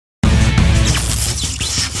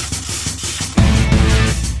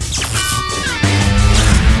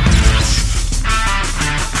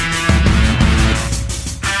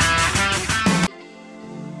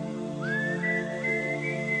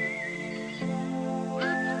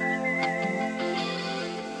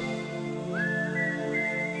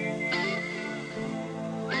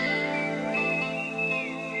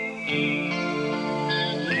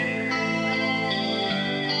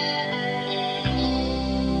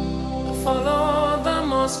follow the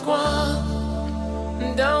Moskva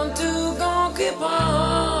down to Gorky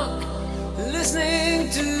Park, listening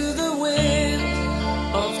to the wind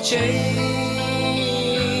of change.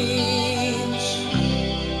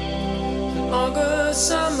 An August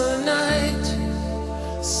summer night,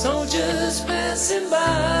 soldiers passing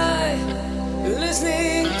by,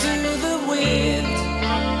 listening to the wind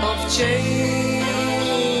of change.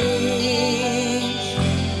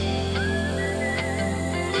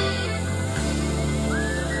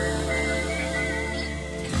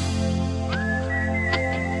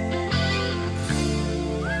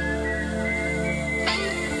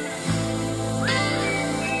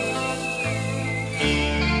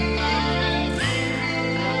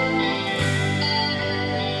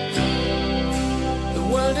 The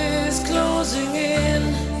world is closing in.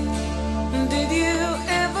 Did you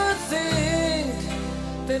ever think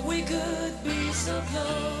that we could be so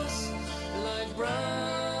close, like brothers?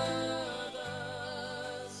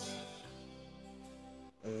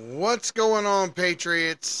 What's going on,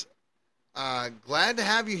 Patriots? Glad to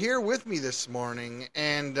have you here with me this morning.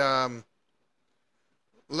 And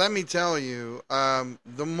let me tell you,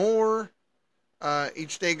 the more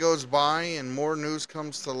each day goes by and more news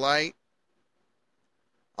comes to light,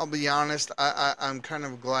 I'll be honest, I'm kind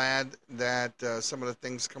of glad that some of the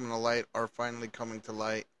things coming to light are finally coming to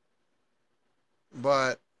light.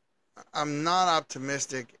 But I'm not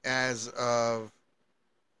optimistic as of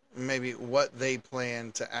maybe what they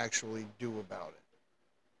plan to actually do about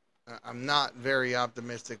it. I'm not very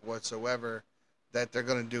optimistic whatsoever that they're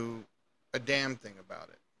going to do a damn thing about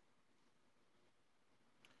it.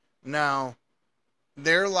 Now,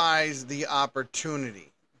 there lies the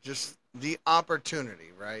opportunity, just the opportunity,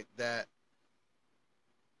 right? That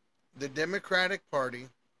the Democratic Party,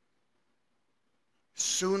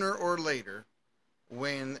 sooner or later,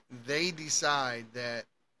 when they decide that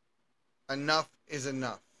enough is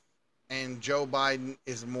enough and Joe Biden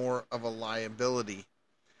is more of a liability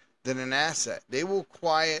than an asset, they will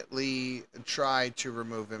quietly try to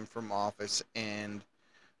remove him from office and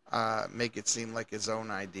make it seem like his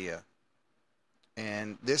own idea.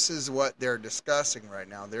 And this is what they're discussing right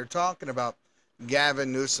now. They're talking about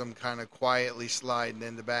Gavin Newsom kind of quietly sliding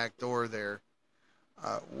in the back door there,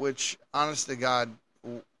 which, honest to God,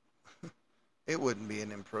 it wouldn't be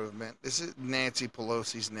an improvement. This is Nancy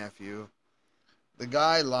Pelosi's nephew. The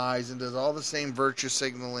guy lies and does all the same virtue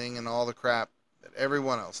signaling and all the crap that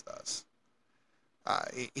everyone else does.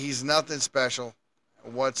 He's nothing special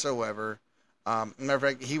whatsoever. Matter of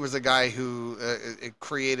fact, he was the guy who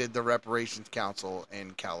created the Reparations Council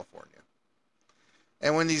in California.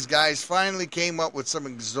 And when these guys finally came up with some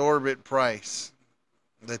exorbitant price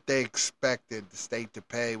that they expected the state to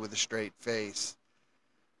pay with a straight face,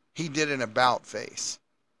 he did an about face.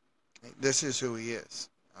 This is who he is.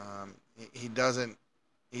 He doesn't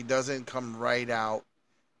come right out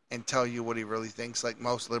and tell you what he really thinks, like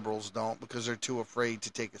most liberals don't, because they're too afraid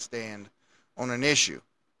to take a stand on an issue.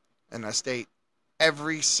 And I state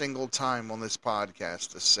every single time on this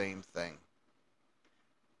podcast the same thing.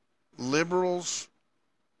 Liberals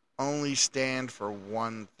only stand for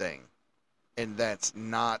one thing, and that's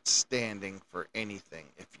not standing for anything.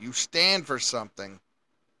 If you stand for something,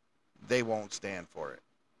 they won't stand for it.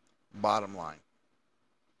 Bottom line.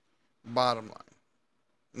 Bottom line.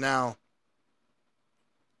 Now,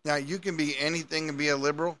 you can be anything and be a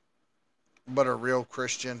liberal, but a real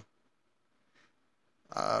Christian,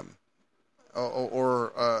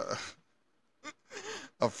 or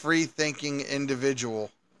a free-thinking individual,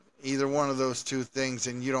 either one of those two things,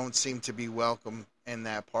 and you don't seem to be welcome in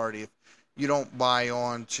that party. If you don't buy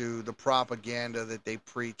on to the propaganda that they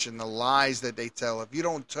preach and the lies that they tell, if you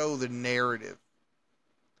don't toe the narrative,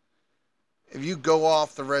 if you go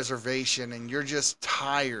off the reservation and you're just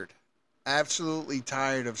tired, absolutely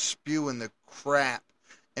tired of spewing the crap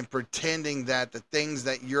and pretending that the things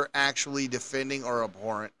that you're actually defending are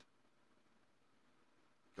abhorrent,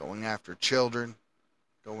 going after children,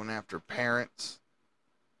 going after parents,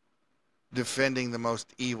 defending the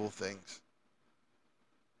most evil things.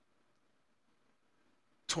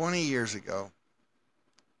 20 years ago,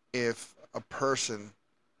 if a person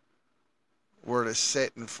were to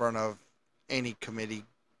sit in front of any committee,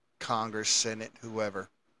 Congress, Senate, whoever,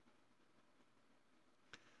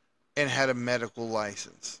 and had a medical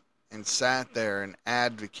license and sat there and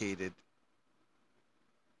advocated,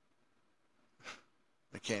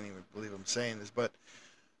 I can't even believe I'm saying this, but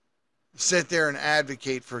sit there and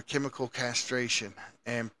advocate for chemical castration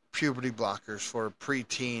and puberty blockers for a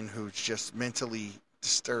preteen who's just mentally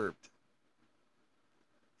disturbed.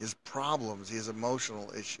 He has problems, he has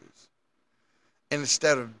emotional issues. And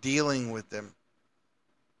instead of dealing with them,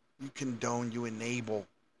 You condone, you enable.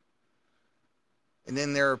 And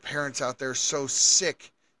then there are parents out there so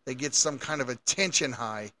sick they get some kind of attention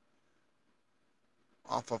high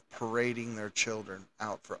off of parading their children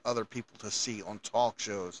out for other people to see on talk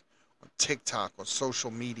shows, on TikTok, on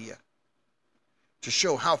social media, to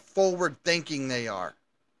show how forward thinking they are.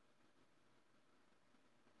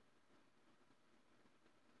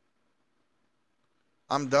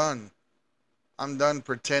 I'm done. I'm done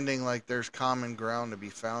pretending like there's common ground to be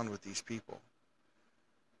found with these people.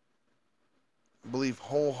 I believe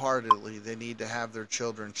wholeheartedly they need to have their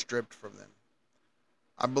children stripped from them.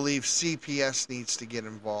 I believe CPS needs to get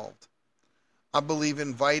involved. I believe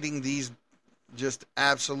inviting these just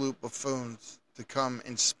absolute buffoons to come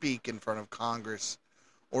and speak in front of Congress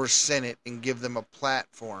or Senate and give them a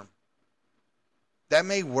platform. That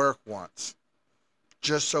may work once,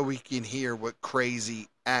 just so we can hear what crazy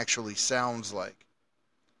actually sounds like.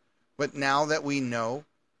 But now that we know,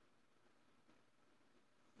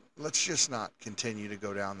 let's just not continue to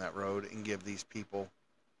go down that road and give these people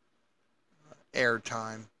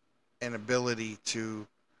airtime and ability to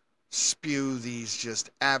spew these just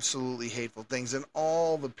absolutely hateful things. And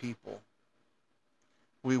all the people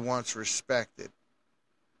we once respected,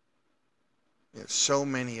 so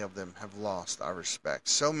many of them have lost our respect.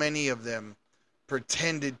 So many of them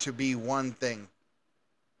pretended to be one thing.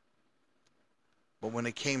 But when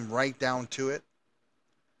it came right down to it,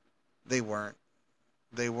 they weren't.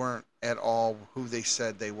 They weren't at all who they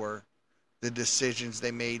said they were. The decisions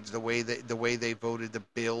they made, the way they voted, the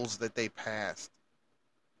bills that they passed.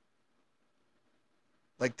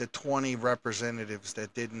 Like the 20 representatives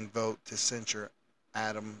that didn't vote to censure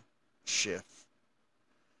Adam Schiff.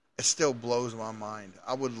 It still blows my mind.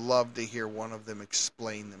 I would love to hear one of them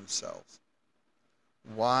explain themselves.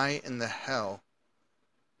 Why in the hell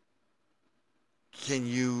can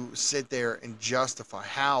you sit there and justify,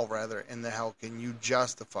 in the hell can you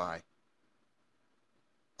justify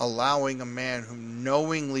allowing a man who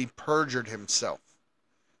knowingly perjured himself,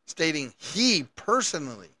 stating he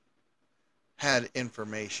personally had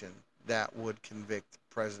information that would convict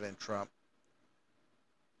President Trump,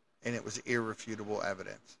 and it was irrefutable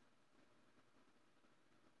evidence.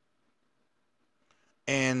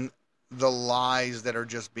 And the lies that are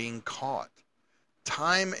just being caught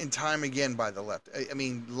time and time again by the left. I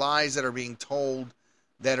mean, lies that are being told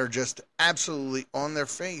that are just absolutely on their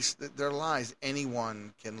face, that they're lies.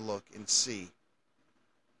 Anyone can look and see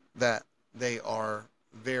that they are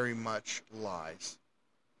very much lies.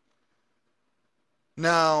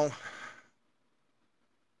 Now,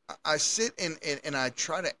 I sit and I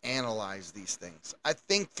try to analyze these things. I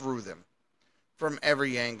think through them from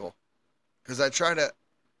every angle, because I try to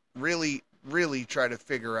really try to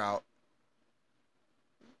figure out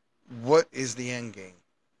what is the end game.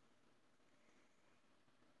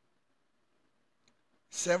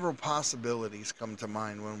 Several possibilities come to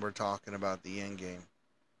mind when we're talking about the end game.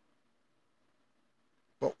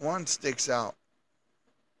 But one sticks out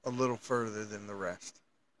a little further than the rest.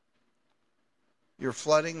 You're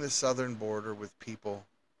flooding the southern border with people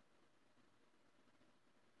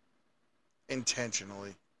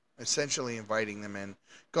intentionally, essentially inviting them in,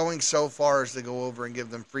 going so far as to go over and give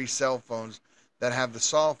them free cell phones that have the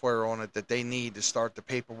software on it that they need to start the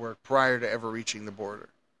paperwork prior to ever reaching the border.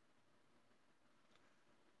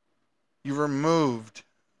 You removed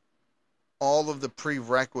all of the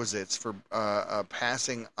prerequisites for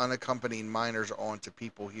passing unaccompanied minors on to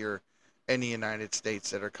people here in the United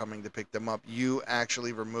States that are coming to pick them up. You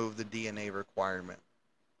actually removed the DNA requirement.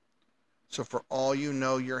 So for all you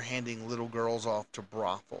know, you're handing little girls off to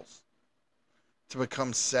brothels to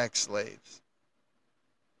become sex slaves.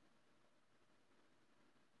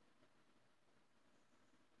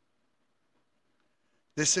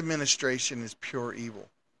 This administration is pure evil.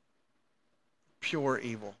 Pure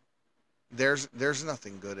evil. There's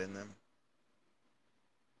nothing good in them.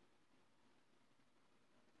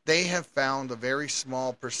 They have found a very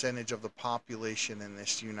small percentage of the population in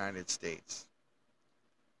this United States,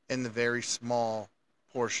 and the very small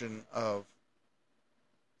portion of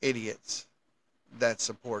idiots that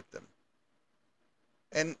support them.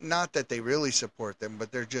 And not that they really support them,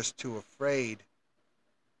 but they're just too afraid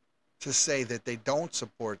to say that they don't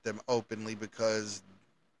support them openly because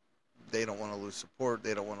they don't want to lose support,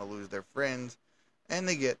 they don't want to lose their friends, and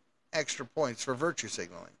they get extra points for virtue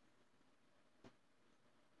signaling.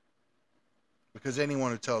 Because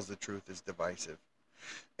anyone who tells the truth is divisive.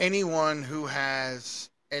 Anyone who has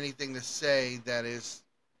anything to say that is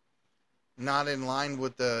not in line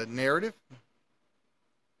with the narrative,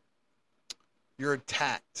 you're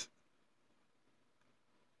attacked.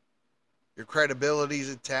 Your credibility is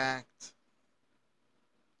attacked.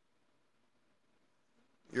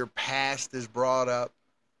 Your past is brought up.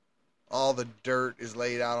 All the dirt is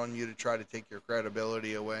laid out on you to try to take your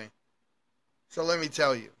credibility away. So let me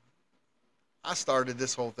tell you, I started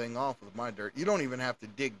this whole thing off with my dirt. You don't even have to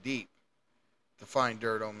dig deep to find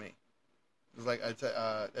dirt on me. It's like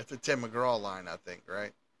that's a Tim McGraw line, I think,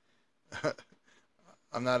 right?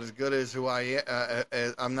 I'm not as good as who I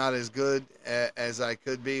am. I'm not as good as I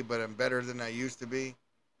could be, but I'm better than I used to be.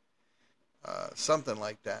 Something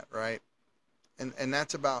like that, right? And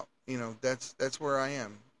that's about, that's where I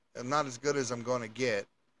am. I'm not as good as I'm going to get,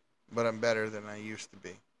 but I'm better than I used to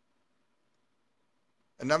be.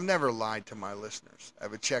 And I've never lied to my listeners. I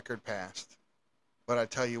have a checkered past. But I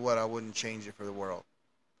tell you what, I wouldn't change it for the world.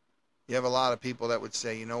 You have a lot of people that would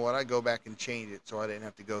say, you know what, I'd go back and change it so I didn't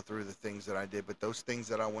have to go through the things that I did. But those things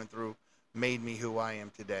that I went through made me who I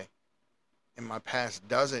am today. And my past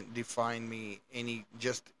doesn't define me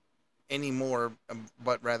anymore,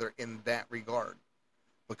 but rather in that regard.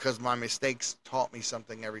 Because my mistakes taught me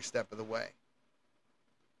something every step of the way.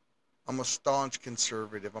 I'm a staunch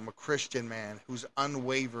conservative. I'm a Christian man who's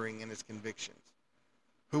unwavering in his convictions,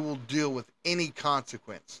 who will deal with any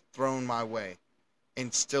consequence thrown my way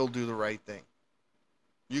and still do the right thing.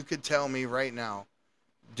 You could tell me right now,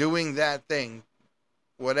 doing that thing,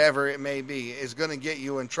 whatever it may be, is going to get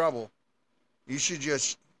you in trouble. You should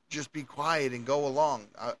just be quiet and go along.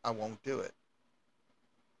 I won't do it.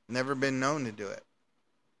 Never been known to do it.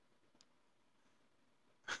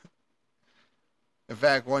 In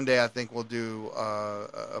fact, one day I think we'll do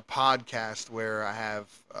a podcast where I have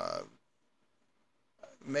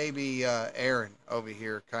maybe Aaron over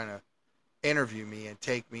here kind of interview me and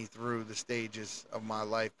take me through the stages of my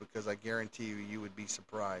life, because I guarantee you would be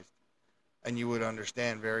surprised and you would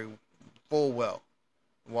understand very full well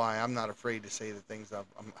why I'm not afraid to say the things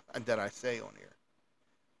that I say on here.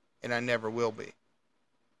 And I never will be.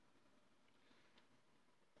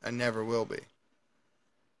 I never will be.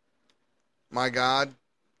 My God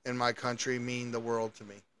and my country mean the world to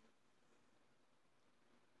me.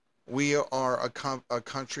 We are a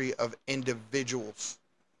country of individuals,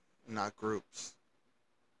 not groups.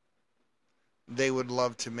 They would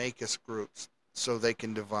love to make us groups so they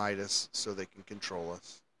can divide us, so they can control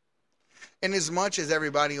us. And as much as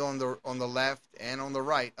everybody on the left and on the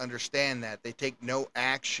right understand that, they take no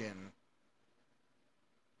action,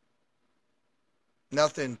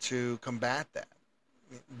 nothing to combat that.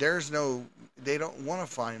 They don't want to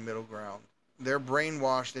find middle ground. They're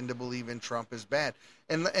brainwashed into believing Trump is bad.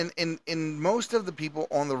 And most of the people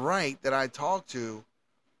on the right that I talk to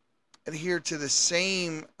adhere to the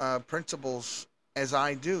same principles as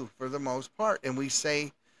I do for the most part. And we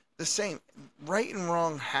say the same. Right and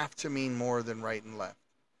wrong have to mean more than right and left.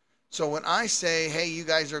 So when I say, hey, you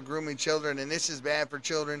guys are grooming children and this is bad for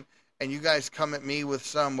children, and you guys come at me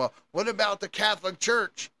with well, what about the Catholic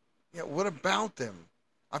Church? Yeah, what about them?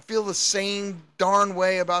 I feel the same darn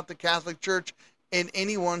way about the Catholic Church and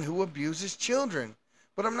anyone who abuses children.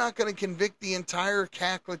 But I'm not going to convict the entire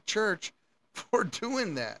Catholic Church for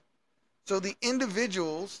doing that. So the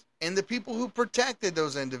individuals and the people who protected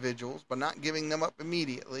those individuals by not giving them up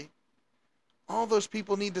immediately, all those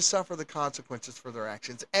people need to suffer the consequences for their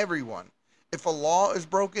actions. Everyone. If a law is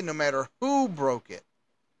broken, no matter who broke it,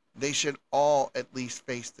 they should all at least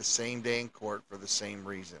face the same day in court for the same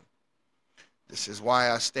reason. This is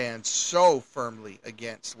why I stand so firmly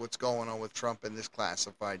against what's going on with Trump in this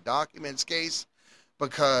classified documents case,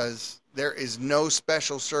 because there is no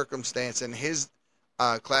special circumstance in his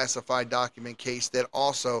classified document case that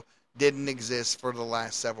also didn't exist for the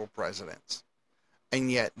last several presidents. And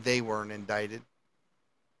yet they weren't indicted.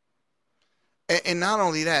 And not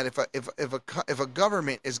only that, if a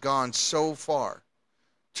government has gone so far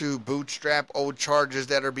to bootstrap old charges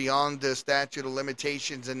that are beyond the statute of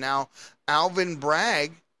limitations, and now Alvin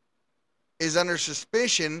Bragg is under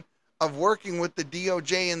suspicion of working with the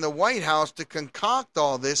DOJ and the White House to concoct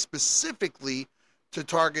all this specifically to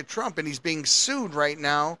target Trump, and he's being sued right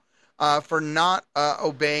now for not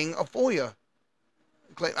obeying a FOIA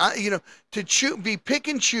claim. Be pick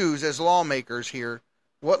and choose as lawmakers here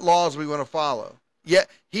what laws we want to follow. Yet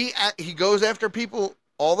he goes after people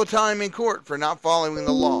all the time in court for not following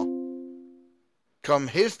the law. Come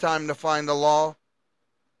his time to follow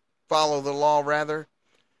the law rather,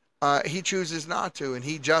 he chooses not to, and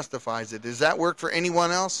he justifies it. Does that work for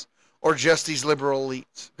anyone else, or just these liberal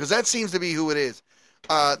elites? Because that seems to be who it is.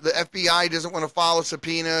 The FBI doesn't want to follow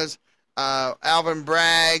subpoenas. Alvin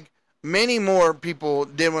Bragg, many more people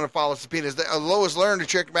didn't want to follow subpoenas. Lois Lerner, to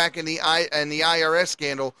check back in the IRS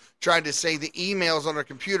scandal, tried to say the emails on her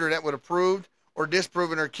computer that would have proved or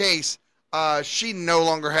disproven her case, she no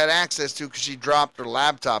longer had access to because she dropped her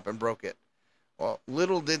laptop and broke it. Well,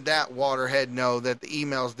 little did that waterhead know that the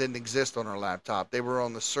emails didn't exist on her laptop. They were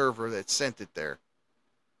on the server that sent it there.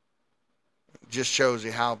 It just shows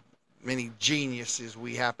you how many geniuses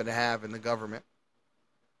we happen to have in the government.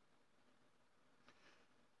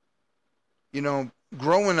 You know,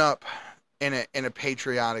 growing up in a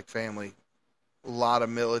patriotic family, a lot of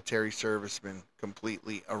military servicemen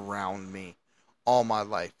completely around me all my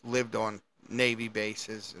life. Lived on Navy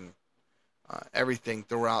bases and everything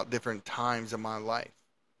throughout different times of my life.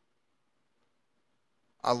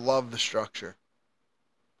 I love the structure.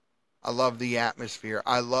 I love the atmosphere.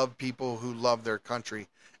 I love people who love their country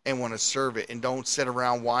and want to serve it and don't sit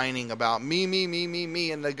around whining about me, me, me, me,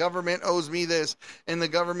 me, and the government owes me this and the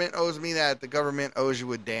government owes me that. The government owes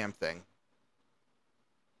you a damn thing.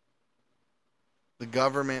 The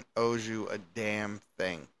government owes you a damn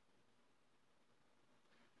thing.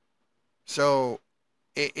 So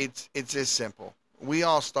it's as simple. We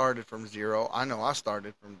all started from zero. I know I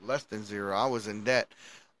started from less than zero. I was in debt.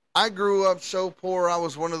 I grew up so poor. I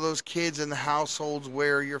was one of those kids in the households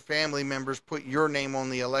where your family members put your name on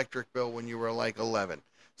the electric bill when you were like 11.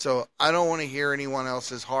 So I don't want to hear anyone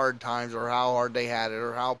else's hard times or how hard they had it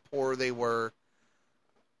or how poor they were.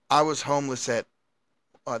 I was homeless at,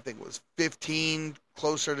 I think it was 15,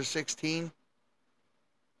 closer to 16.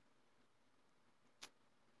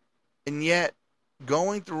 And yet,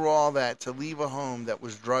 going through all that to leave a home that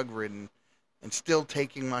was drug-ridden and still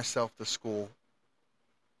taking myself to school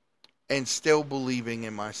and still believing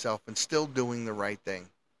in myself and still doing the right thing.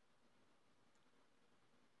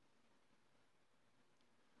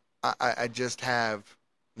 I just have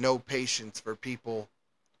no patience for people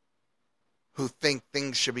who think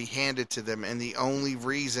things should be handed to them, and the only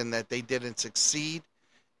reason that they didn't succeed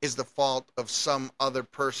is the fault of some other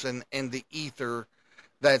person in the ether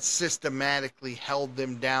that systematically held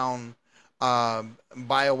them down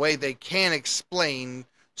by a way they can't explain.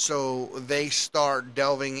 So they start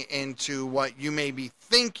delving into what you may be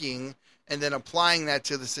thinking and then applying that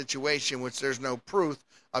to the situation, which there's no proof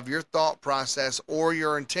of your thought process or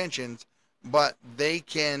your intentions, but they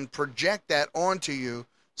can project that onto you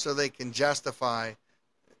so they can justify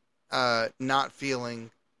not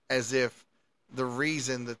feeling as if the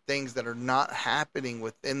reason the things that are not happening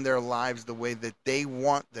within their lives the way that they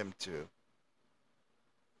want them to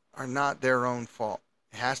are not their own fault.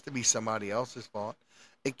 It has to be somebody else's fault.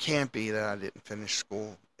 It can't be that I didn't finish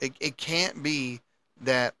school. It can't be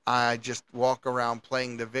that I just walk around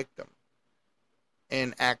playing the victim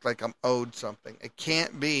and act like I'm owed something. It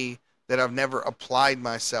can't be that I've never applied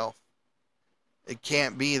myself. It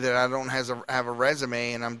can't be that I don't have a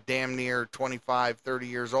resume and I'm damn near 25, 30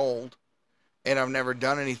 years old and I've never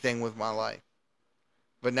done anything with my life.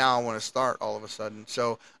 But now I want to start all of a sudden.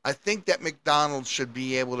 So I think that McDonald's should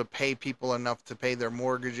be able to pay people enough to pay their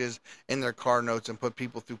mortgages and their car notes and put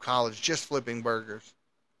people through college just flipping burgers.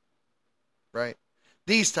 Right?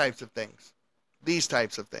 These types of things. These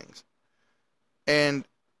types of things. And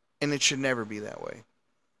it should never be that way.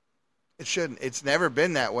 It shouldn't. It's never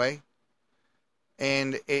been that way.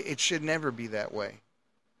 And it should never be that way.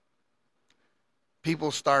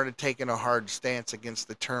 People started taking a hard stance against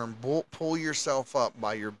the term pull yourself up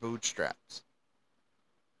by your bootstraps.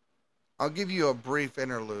 I'll give you a brief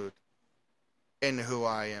interlude into who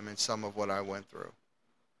I am and some of what I went through.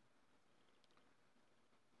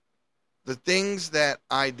 The things that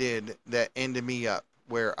I did that ended me up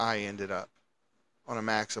where I ended up on a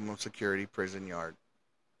maximum security prison yard.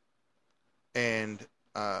 And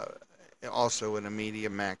also in a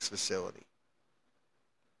Media Max facility.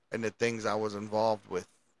 And the things I was involved with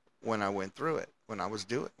when I went through it, when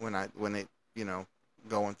it,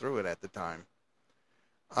 going through it at the time.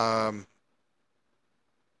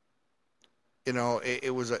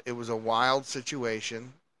 It was a wild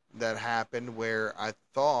situation that happened where I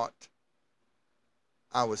thought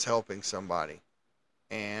I was helping somebody,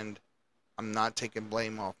 and I'm not taking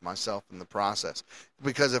blame off myself in the process,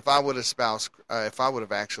 because if I would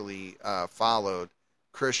have actually followed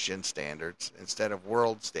Christian standards instead of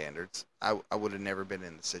world standards, I would have never been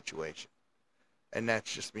in the situation. And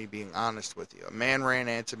that's just me being honest with you. A man ran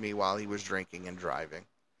into me while he was drinking and driving.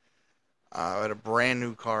 I had a brand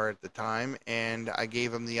new car at the time, and I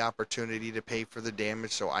gave him the opportunity to pay for the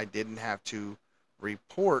damage so I didn't have to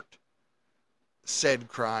report said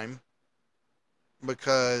crime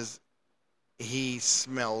because he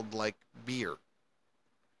smelled like beer.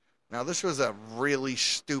 Now, this was a really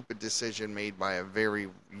stupid decision made by a very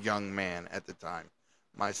young man at the time,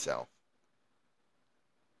 myself.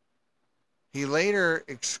 He later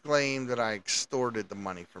exclaimed that I extorted the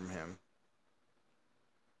money from him.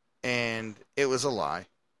 And it was a lie.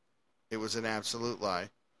 It was an absolute lie.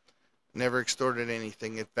 Never extorted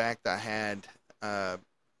anything. In fact, I had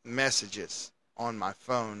messages on my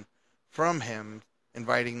phone from him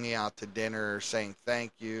inviting me out to dinner, saying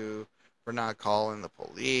thank you for not calling the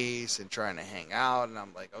police and trying to hang out. And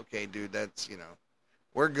I'm like, okay, dude, that's,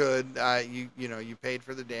 we're good. You paid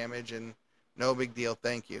for the damage and no big deal.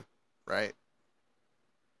 Thank you. Right.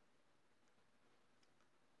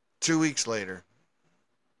 2 weeks later,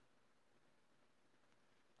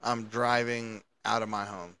 I'm driving out of my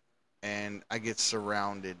home and I get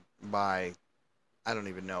surrounded by, I don't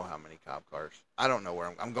even know how many cop cars. I don't know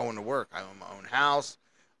where I'm going to work. I own my own house.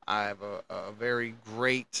 I have a very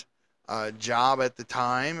great job at the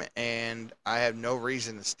time, and I have no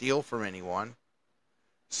reason to steal from anyone.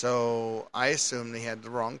 So I assumed they had the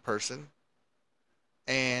wrong person,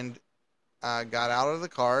 and I got out of the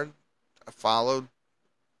car. I followed,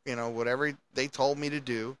 whatever they told me to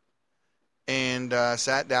do, and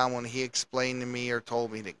sat down. When he explained to me, or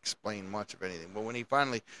told me to explain much of anything, but when he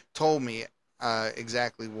finally told me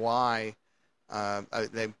exactly why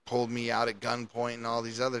they pulled me out at gunpoint and all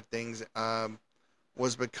these other things,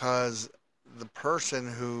 was because the person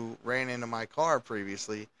who ran into my car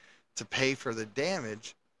previously to pay for the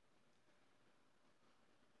damage,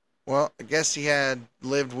 well, I guess he had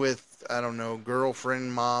lived with, I don't know,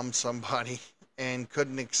 girlfriend, mom, somebody, and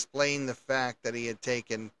couldn't explain the fact that he had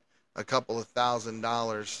taken a couple of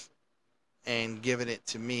 $1,000 and given it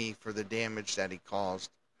to me for the damage that he caused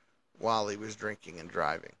while he was drinking and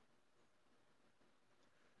driving.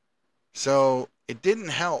 So it didn't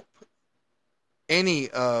help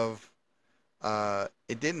it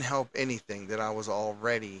didn't help anything that I was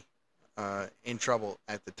already in trouble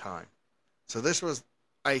at the time. So this was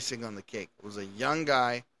icing on the cake. It was a young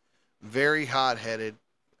guy, very hot-headed,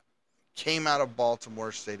 came out of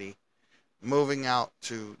Baltimore City, moving out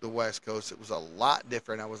to the West Coast. It was a lot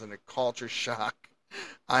different. I was in a culture shock.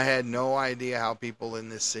 I had no idea how people in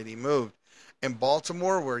this city moved. In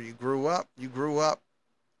Baltimore, where you grew up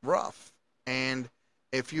rough. And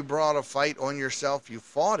if you brought a fight on yourself, you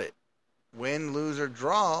fought it. Win, lose, or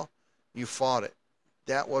draw, you fought it.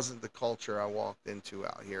 That wasn't the culture I walked into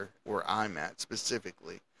out here where I'm at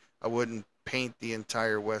specifically. I wouldn't paint the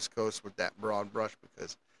entire West Coast with that broad brush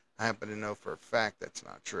because I happen to know for a fact that's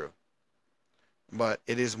not true. But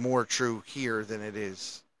it is more true here than it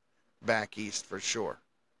is back east for sure.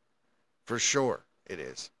 For sure it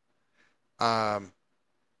is.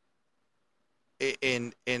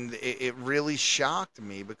 It really shocked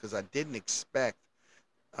me because I didn't expect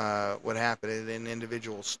what happened. An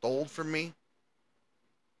individual stole from me.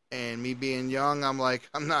 And me being young, I'm like,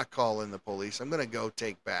 I'm not calling the police. I'm going to go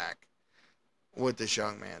take back what this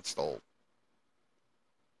young man stole.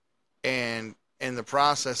 And in the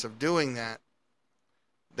process of doing that,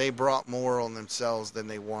 they brought more on themselves than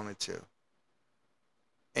they wanted to.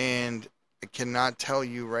 And I cannot tell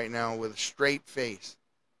you right now with a straight face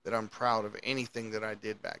that I'm proud of anything that I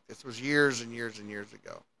did back. This was years and years and years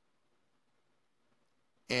ago.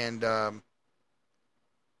 And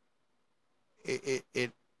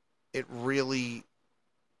it really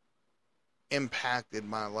impacted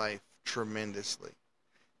my life tremendously.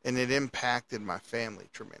 And it impacted my family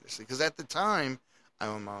tremendously. Because at the time, I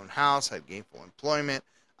owned my own house, I had gainful employment.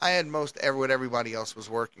 I had what everybody else was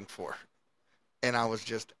working for. And I was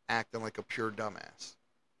just acting like a pure dumbass.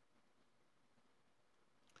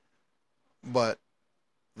 But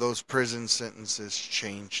those prison sentences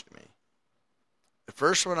changed me. The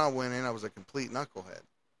first one I went in, I was a complete knucklehead.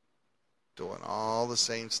 Doing all the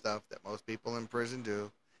same stuff that most people in prison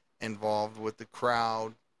do. Involved with the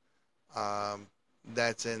crowd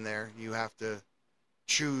that's in there. You have to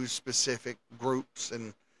choose specific groups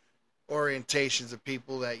and orientations of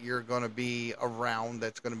people that you're going to be around.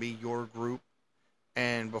 That's going to be your group.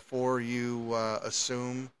 And before you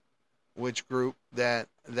assume which group that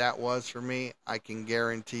was for me, I can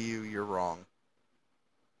guarantee you're wrong.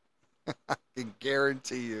 I can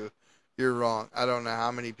guarantee you're wrong. I don't know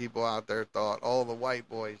how many people out there thought, oh, the white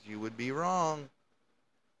boys, you would be wrong.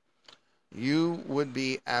 You would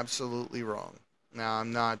be absolutely wrong. Now,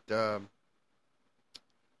 I'm not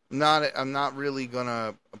really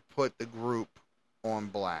gonna put the group on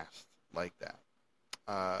blast like that.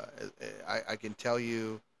 I can tell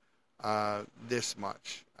you this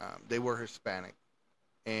much: they were Hispanic,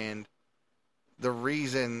 and the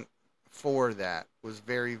reason for that was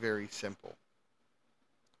very, very simple.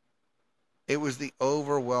 It was the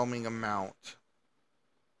overwhelming amount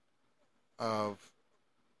of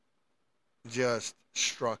just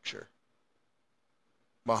structure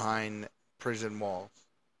behind prison walls.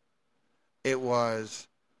 It was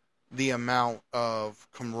the amount of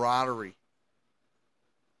camaraderie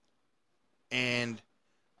and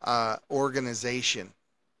organization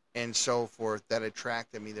and so forth that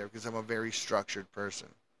attracted me there because I'm a very structured person.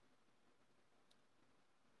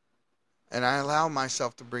 And I allow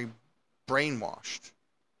myself to be brainwashed,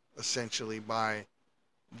 essentially, by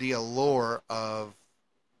the allure of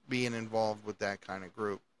being involved with that kind of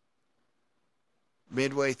group.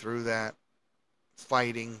 Midway through that,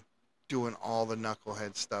 fighting, doing all the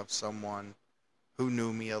knucklehead stuff, someone who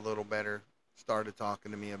knew me a little better started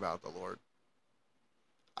talking to me about the Lord.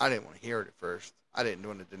 I didn't want to hear it at first. I didn't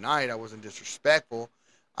want to deny it. I wasn't disrespectful.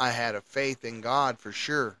 I had a faith in God for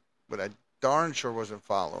sure, but I darn sure wasn't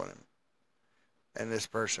following him. And this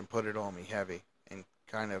person put it on me heavy and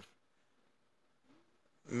kind of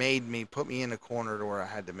put me in a corner to where I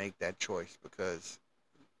had to make that choice because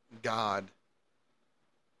God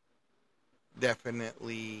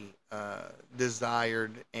definitely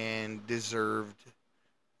desired and deserved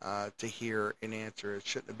to hear an answer. It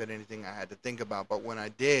shouldn't have been anything I had to think about. But when I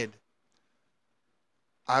did,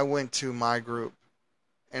 I went to my group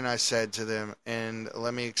and I said to them, and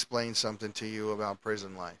let me explain something to you about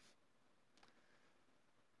prison life.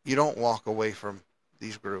 You don't walk away from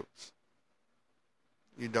these groups.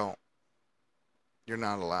 You don't. You're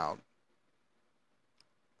not allowed.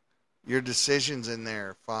 Your decisions in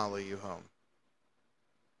there follow you home.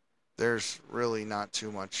 There's really not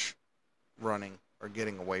too much running or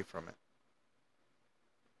getting away from it.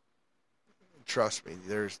 Trust me,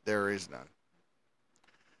 there is none.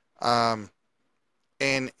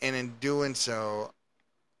 And in doing so,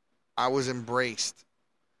 I was embraced,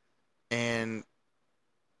 and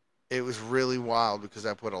it was really wild because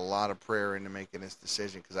I put a lot of prayer into making this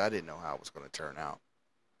decision because I didn't know how it was going to turn out.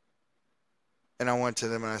 And I went to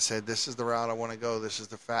them and I said, "This is the route I want to go. This is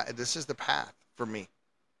the path for me.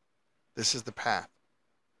 This is the path."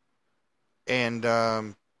 And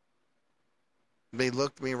they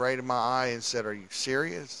looked me right in my eye and said, "Are you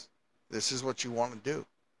serious? This is what you want to do?"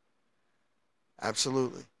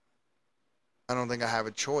 "Absolutely. I don't think I have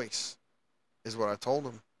a choice," is what I told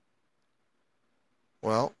them.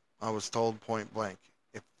 Well, I was told point blank,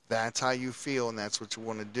 if that's how you feel and that's what you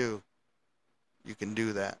want to do, you can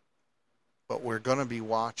do that. But we're going to be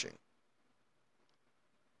watching.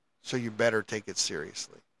 So you better take it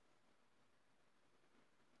seriously.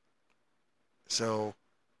 So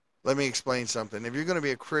let me explain something. If you're going to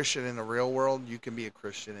be a Christian in the real world, you can be a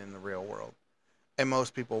Christian in the real world. And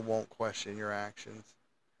most people won't question your actions.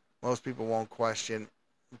 Most people won't question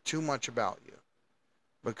too much about you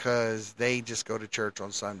because they just go to church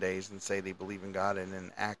on Sundays and say they believe in God and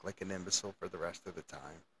then act like an imbecile for the rest of the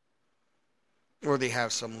time. Or they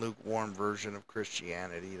have some lukewarm version of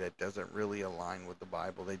Christianity that doesn't really align with the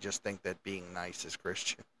Bible. They just think that being nice is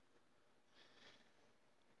Christian.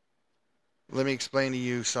 Let me explain to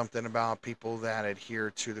you something about people that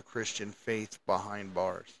adhere to the Christian faith behind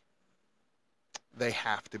bars. They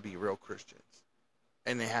have to be real Christians.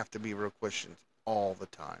 And they have to be real Christians all the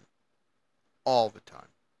time. All the time.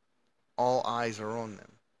 All eyes are on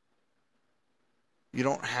them. You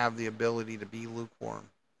don't have the ability to be lukewarm.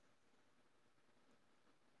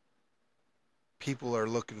 People are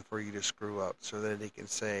looking for you to screw up so that they can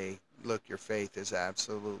say, look, your faith is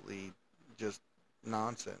absolutely just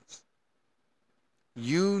nonsense.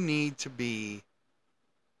 You need to be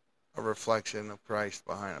a reflection of Christ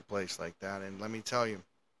behind a place like that. And let me tell you,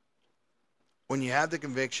 when you have the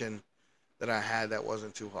conviction that I had, that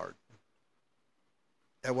wasn't too hard.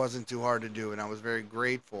 That wasn't too hard to do. And I was very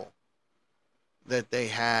grateful that they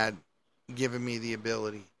had given me the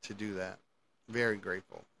ability to do that. Very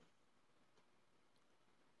grateful.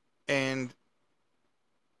 And,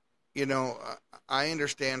 you know, I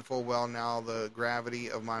understand full well now the gravity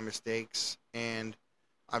of my mistakes, and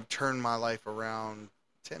I've turned my life around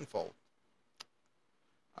tenfold.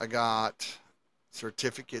 I got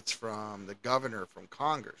certificates from the governor, from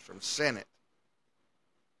Congress, from Senate.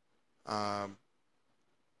 I've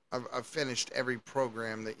finished every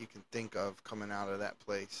program that you can think of coming out of that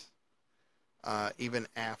place, even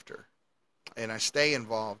after. And I stay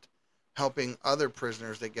involved helping other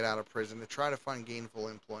prisoners that get out of prison to try to find gainful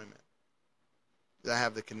employment. I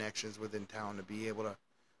have the connections within town to be able to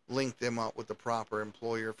link them up with the proper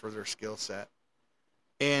employer for their skill set.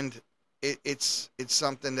 And it's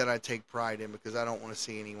something that I take pride in because I don't want to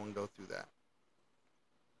see anyone go through that.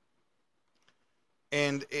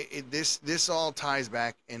 And this all ties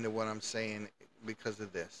back into what I'm saying because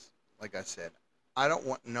of this. Like I said, I don't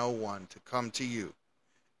want no one to come to you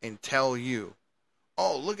and tell you,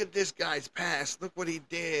 oh, look at this guy's past, look what he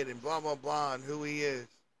did, and blah, blah, blah, and who he is.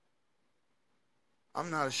 I'm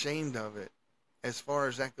not ashamed of it. As far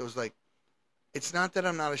as that goes, like, it's not that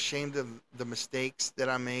I'm not ashamed of the mistakes that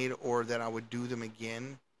I made or that I would do them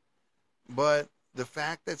again. But the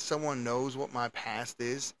fact that someone knows what my past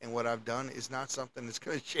is and what I've done is not something that's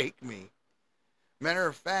going to shake me. Matter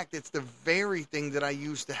of fact, it's the very thing that I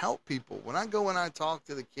use to help people. When I go and I talk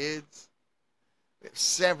to the kids, we have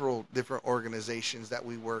several different organizations that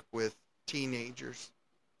we work with, teenagers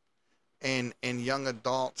and young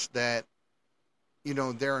adults that,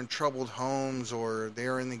 they're in troubled homes or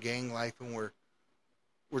they're in the gang life, and we're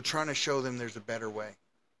trying to show them there's a better way.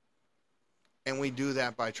 And we do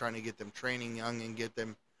that by trying to get them training young and get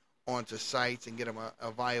them onto sites and get them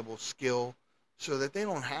a viable skill so that they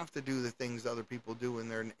don't have to do the things other people do in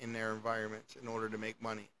their environments in order to make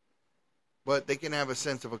money. But they can have a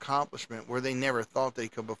sense of accomplishment where they never thought they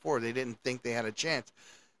could before. They didn't think they had a chance.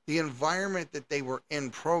 The environment that they were in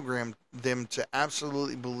programmed them to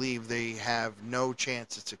absolutely believe they have no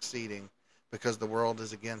chance of succeeding because the world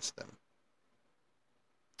is against them.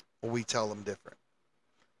 Well, we tell them different.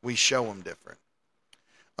 We show them different.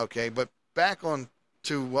 Okay, but back on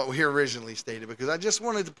to what we originally stated, because I just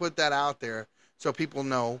wanted to put that out there so people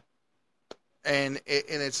know, and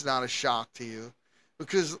it's not a shock to you.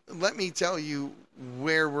 Because let me tell you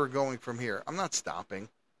where we're going from here. I'm not stopping.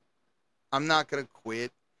 I'm not going to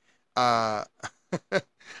quit. I'm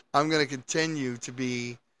going to continue to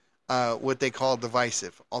be what they call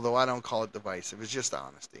divisive, although I don't call it divisive. It's just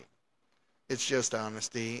honesty. It's just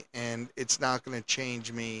honesty, and it's not going to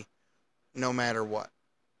change me no matter what.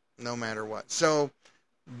 No matter what. So,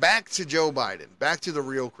 back to Joe Biden. Back to the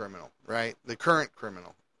real criminal, right? The current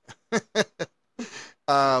criminal.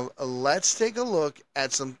 Let's take a look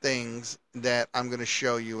at some things that I'm going to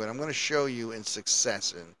show you, and I'm going to show you in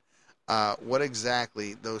succession what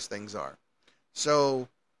exactly those things are. So,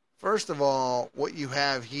 first of all, what you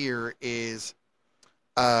have here is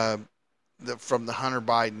from the Hunter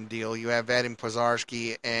Biden deal. You have Vadim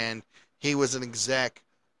Pozharsky, and he was an exec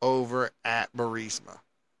over at Burisma.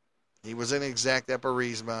 He was an exec at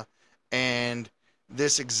Burisma, and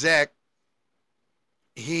this exec,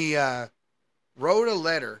 he wrote a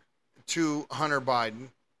letter to Hunter Biden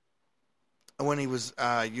when he was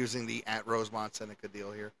using the at Rosemont Seneca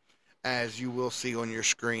deal here, as you will see on your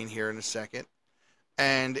screen here in a second.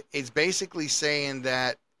 And it's basically saying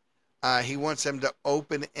that he wants him to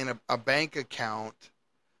open in a bank account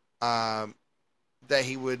that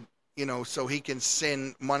he would, so he can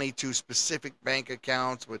send money to specific bank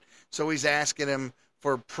accounts. So he's asking him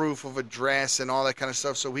for proof of address and all that kind of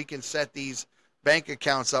stuff so he can set these bank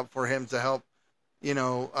accounts up for him to help,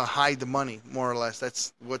 hide the money, more or less.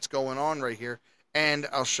 That's what's going on right here. And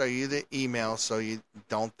I'll show you the email so you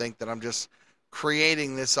don't think that I'm just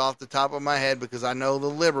creating this off the top of my head, because I know the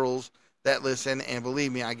liberals that listen, and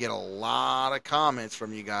believe me, I get a lot of comments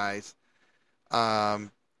from you guys that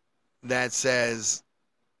says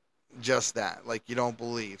just that, like you don't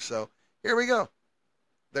believe. So here we go.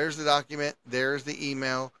 There's the document. There's the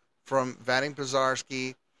email from Vadim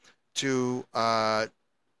Pozharsky to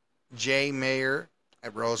Jay Mayer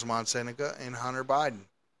at Rosemont Seneca and Hunter Biden.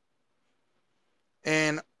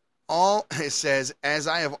 And all it says, as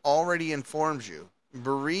I have already informed you,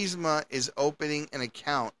 Burisma is opening an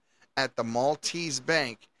account at the Maltese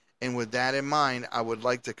Bank, and with that in mind, I would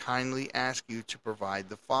like to kindly ask you to provide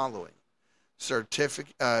the following: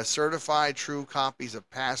 certified true copies of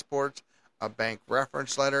passports, a bank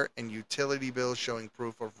reference letter, and utility bills showing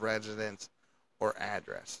proof of residence or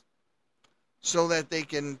address, so that they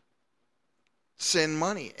can send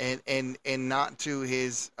money and not to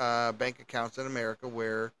his bank accounts in America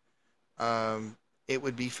where it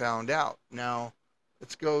would be found out. Now,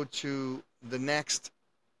 let's go to the next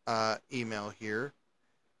email here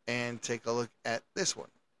and take a look at this one.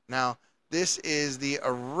 Now, this is the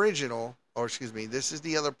original, this is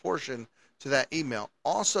the other portion to that email.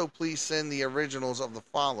 Also, please send the originals of the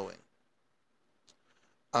following: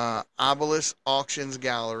 Obelisk Auctions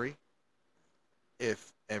Gallery.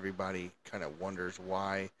 If everybody kind of wonders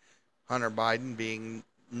why Hunter Biden, being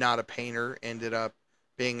not a painter, ended up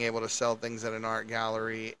being able to sell things at an art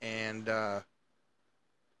gallery, and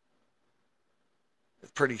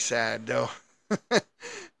it's pretty sad, though.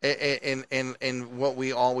 and what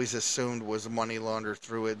we always assumed was money laundered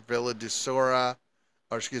through it. Villa Drusilla,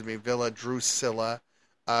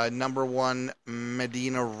 number 1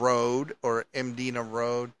 Medina Road, or Mdina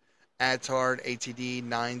Road, Attard, ATD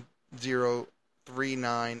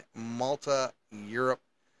 9039, Malta, Europe.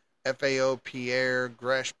 FAO Pierre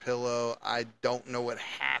Gresh Pillow. I don't know what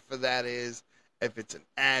half of that is, if it's an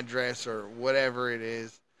address or whatever it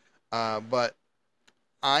is, but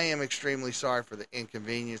I am extremely sorry for the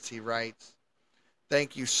inconvenience, he writes.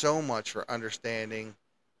 Thank you so much for understanding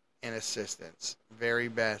and assistance. Very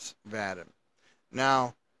best, Vadim.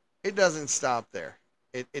 Now, it doesn't stop there.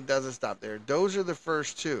 It doesn't stop there. Those are the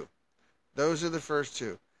first two. Those are the first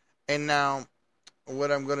two. And now,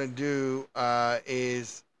 what I'm going to do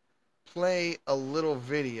is play a little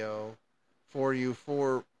video for you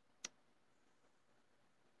for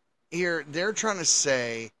here. They're trying to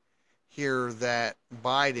say here that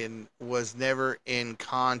Biden was never in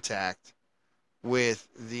contact with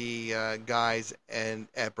the guys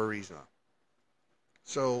at Burisma.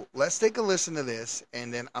 So let's take a listen to this,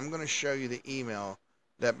 and then I'm going to show you the email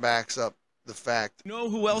that backs up the fact. You know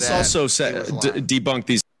who else also said debunked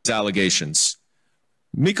these allegations?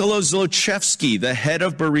 Mykola Zlochevsky, the head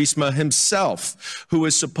of Burisma himself, who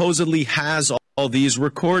supposedly has all these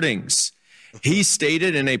recordings. He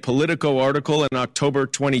stated in a Politico article in October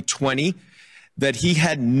 2020 that he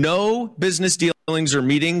had no business dealings or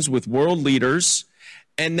meetings with world leaders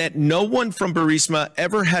and that no one from Burisma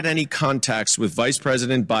ever had any contacts with Vice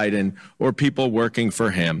President Biden or people working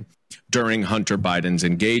for him during Hunter Biden's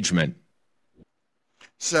engagement.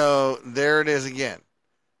 So there it is again.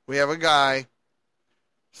 We have a guy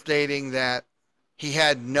stating that he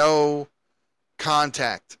had no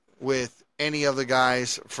contact with any of the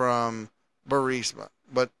guys from Burisma,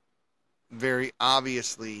 but very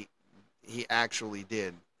obviously he actually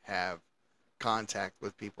did have contact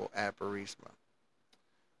with people at Burisma.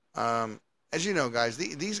 As you know, guys,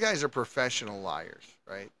 these guys are professional liars,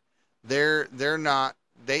 right? They're not.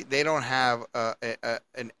 They don't have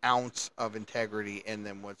an ounce of integrity in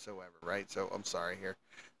them whatsoever, right? So I'm sorry here,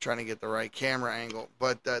 trying to get the right camera angle,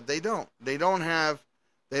 but they don't. They don't have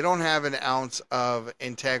an ounce of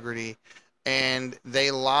integrity, and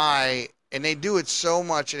they lie, and they do it so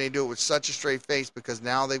much, and they do it with such a straight face because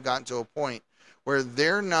now they've gotten to a point where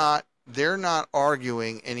they're not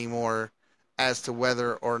arguing anymore as to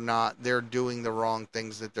whether or not they're doing the wrong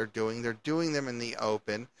things that they're doing. They're doing them in the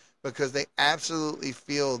open because they absolutely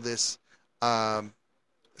feel this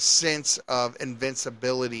sense of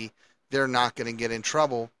invincibility. They're not going to get in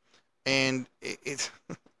trouble. And it's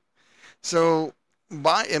so,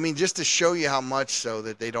 just to show you how much so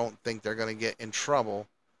that they don't think they're going to get in trouble,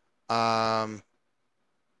 I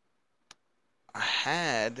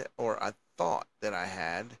thought that I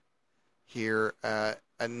had here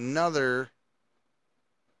another.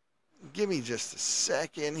 Give me just a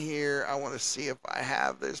second here. I want to see if I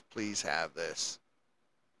have this. Please have this.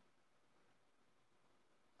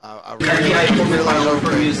 Oh,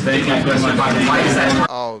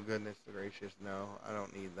 goodness gracious. No, I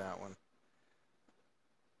don't need that one.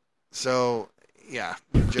 So, yeah.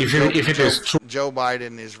 Joe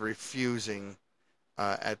Biden is refusing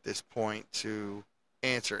at this point to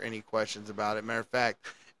answer any questions about it. Matter of fact,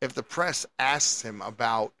 if the press asks him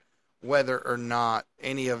about whether or not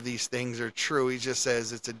any of these things are true, he just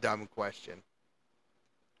says it's a dumb question.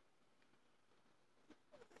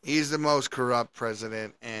 He's the most corrupt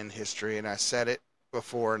president in history, and I said it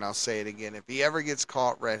before, and I'll say it again. If he ever gets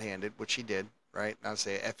caught red-handed, which he did, right? I'll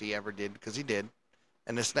say if he ever did, because he did,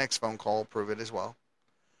 and this next phone call will prove it as well.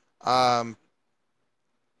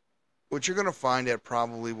 What you're going to find that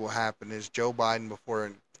probably will happen is Joe Biden,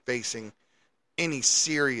 before facing any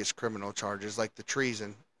serious criminal charges like the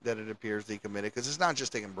treason that it appears he committed, because it's not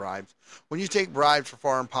just taking bribes. When you take bribes for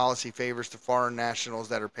foreign policy favors to foreign nationals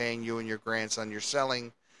that are paying you and your grandson, you're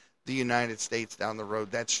selling the United States down the road.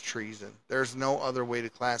 That's treason. There's no other way to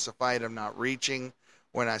classify it. I'm not reaching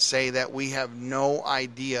when I say that. We have no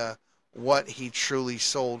idea what he truly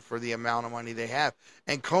sold for the amount of money they have.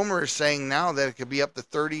 And Comer is saying now that it could be up to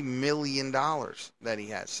 $30 million that he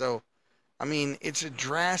has. So, it's a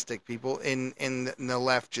drastic, people, and the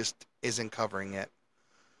left just isn't covering it.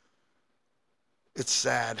 It's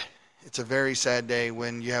sad. It's a very sad day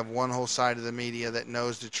when you have one whole side of the media that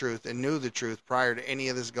knows the truth and knew the truth prior to any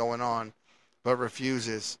of this going on, but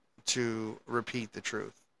refuses to repeat the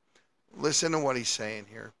truth. Listen to what he's saying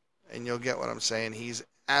here, and you'll get what I'm saying. He's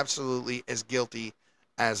absolutely as guilty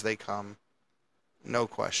as they come. No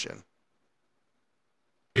question.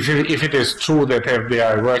 If it is true that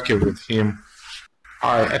FBI working with him,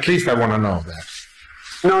 at least I want to know that.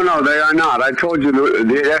 No, they are not. I told you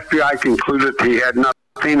the FBI concluded he had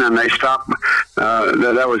nothing, and they stopped.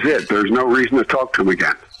 That was it. There's no reason to talk to him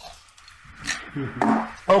again.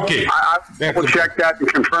 Okay. I will check that and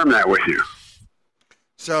confirm that with you.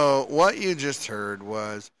 So what you just heard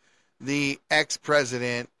was the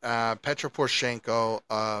ex-president, Petro Poroshenko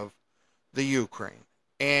of the Ukraine.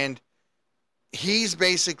 And he's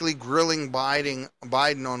basically grilling Biden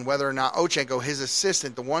on whether or not Ochenko, his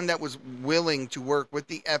assistant, the one that was willing to work with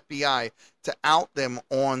the FBI to out them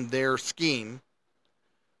on their scheme,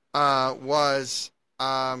 he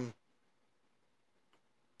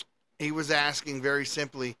was asking very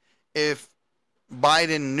simply if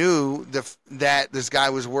Biden knew that this guy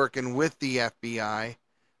was working with the FBI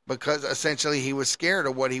because essentially he was scared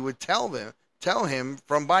of what he would tell him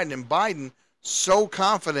from Biden. And Biden, so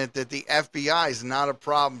confident that the FBI is not a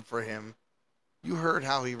problem for him, you heard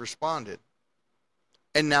how he responded.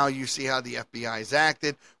 And now you see how the FBI has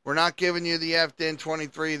acted. We're not giving you the FDN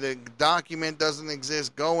 23. The document doesn't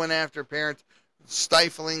exist. Going after parents,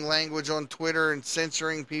 stifling language on Twitter and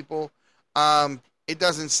censoring people. It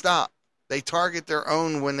doesn't stop. They target their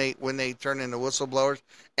own when they turn into whistleblowers.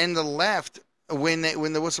 And the left, when the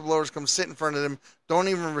whistleblowers come sit in front of them, don't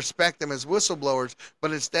even respect them as whistleblowers.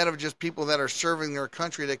 But instead of just people that are serving their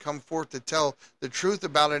country, they come forth to tell the truth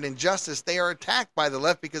about an injustice. They are attacked by the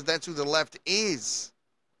left because that's who the left is.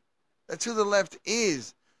 That's who the left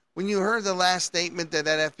is. When you heard the last statement that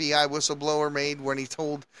FBI whistleblower made when he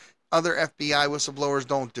told other FBI whistleblowers,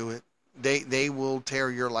 don't do it. They will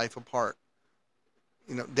tear your life apart.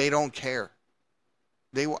 You know, they don't care.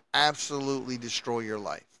 They will absolutely destroy your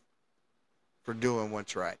life for doing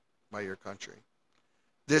what's right by your country.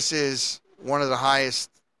 This is one of the highest,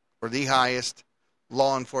 or the highest,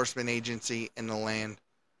 law enforcement agency in the land.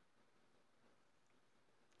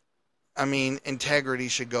 I mean, integrity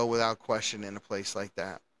should go without question in a place like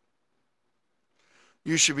that.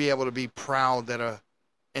 You should be able to be proud that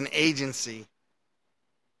an agency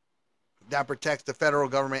that protects the federal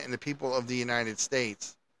government and the people of the United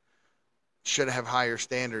States should have higher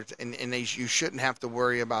standards. And you shouldn't have to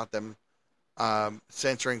worry about them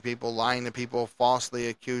censoring people, lying to people, falsely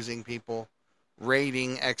accusing people,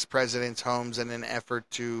 raiding ex-presidents' homes in an effort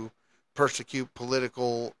to persecute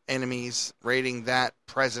political enemies, raiding that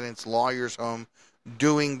president's lawyer's home,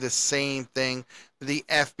 doing the same thing. The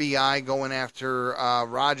FBI going after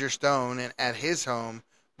Roger Stone and at his home.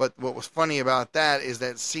 But what was funny about that is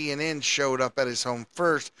that CNN showed up at his home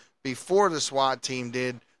first before the SWAT team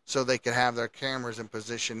did, so they could have their cameras in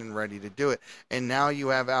position and ready to do it. And now you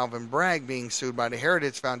have Alvin Bragg being sued by the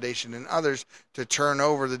Heritage Foundation and others to turn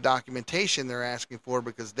over the documentation they're asking for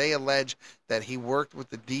because they allege that he worked with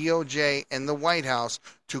the DOJ and the White House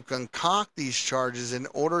to concoct these charges in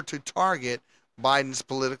order to target Biden's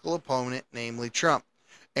political opponent, namely Trump.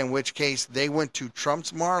 In which case, they went to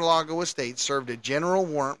Trump's Mar-a-Lago estate, served a general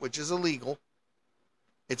warrant, which is illegal.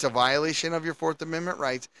 It's a violation of your Fourth Amendment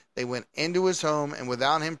rights. They went into his home, and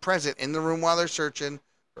without him present in the room while they're searching,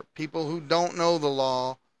 for people who don't know the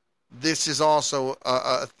law, this is also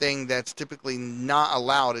a thing that's typically not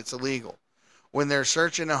allowed. It's illegal. When they're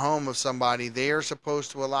searching a home of somebody, they are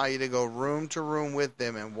supposed to allow you to go room to room with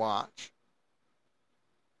them and watch.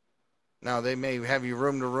 Now, they may have you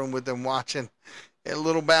room to room with them watching a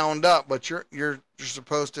little bound up, but you're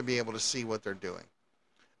supposed to be able to see what they're doing.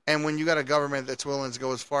 And when you got a government that's willing to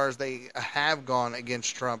go as far as they have gone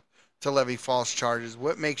against Trump to levy false charges,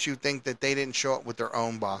 what makes you think that they didn't show up with their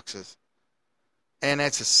own boxes? And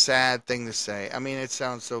that's a sad thing to say. I mean, it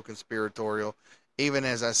sounds so conspiratorial, even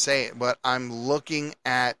as I say it, but I'm looking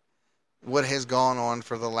at what has gone on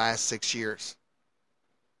for the last 6 years.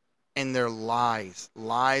 And they're lies.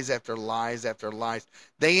 Lies after lies after lies.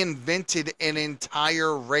 They invented an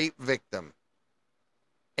entire rape victim.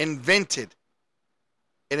 Invented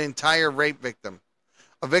an entire rape victim.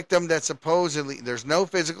 A victim that supposedly, there's no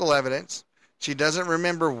physical evidence. She doesn't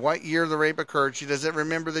remember what year the rape occurred. She doesn't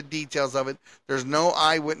remember the details of it. There's no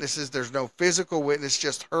eyewitnesses. There's no physical witness,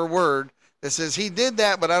 just her word that says he did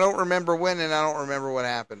that, but I don't remember when and I don't remember what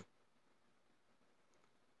happened.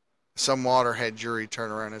 Some waterhead jury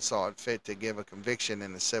turned around and saw it fit to give a conviction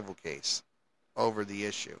in a civil case over the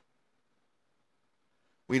issue.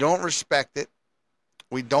 We don't respect it.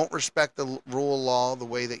 We don't respect the rule of law the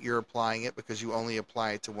way that you're applying it because you only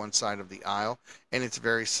apply it to one side of the aisle, and it's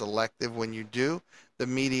very selective when you do. The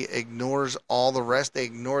media ignores all the rest. They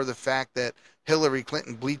ignore the fact that Hillary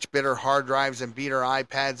Clinton bit her hard drives and beat her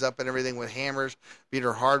iPads up and everything with hammers, beat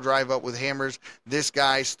her hard drive up with hammers. This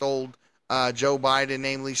guy stole, Joe Biden,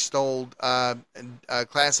 namely stole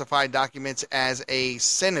classified documents as a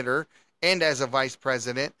senator and as a vice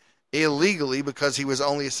president, illegally because he was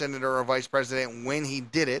only a senator or vice president when he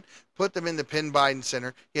did it, put them in the Penn Biden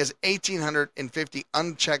Center. He has 1,850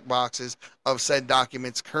 unchecked boxes of said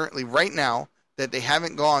documents currently right now that they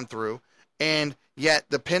haven't gone through, and yet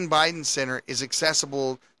the Penn Biden Center is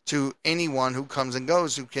accessible to anyone who comes and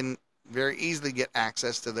goes who can very easily get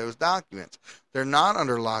access to those documents. They're not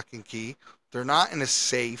under lock and key. They're not in a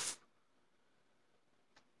safe.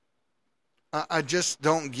 I just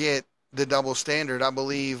don't get the double standard. I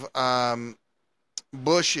believe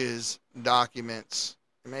Bush's documents,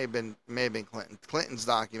 it may have been Clinton's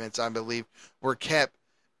documents, I believe, were kept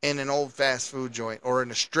in an old fast food joint or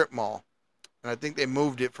in a strip mall. And I think they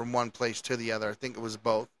moved it from one place to the other. I think it was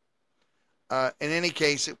both. In any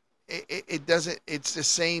case, it doesn't. It's the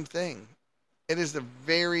same thing. It is the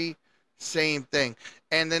very same thing.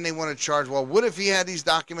 And then they want to charge, well, what if he had these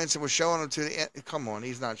documents and was showing them to the... Come on,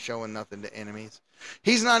 he's not showing nothing to enemies.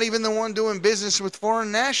 He's not even the one doing business with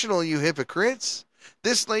foreign national, you hypocrites.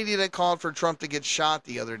 This lady that called for Trump to get shot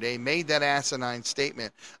the other day made that asinine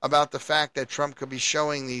statement about the fact that Trump could be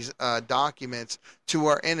showing these documents to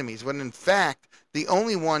our enemies, when in fact, the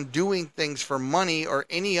only one doing things for money or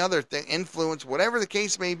any other thing, influence, whatever the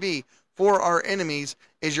case may be, for our enemies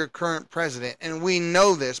is your current president. And we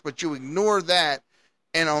know this, but you ignore that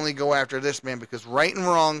and only go after this man because right and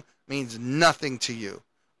wrong means nothing to you.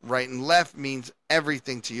 Right and left means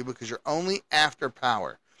everything to you because you're only after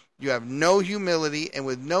power. You have no humility, and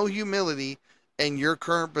with no humility in your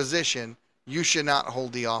current position, you should not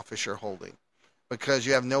hold the office you're holding because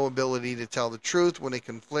you have no ability to tell the truth when it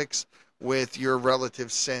conflicts with your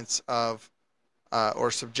relative sense of,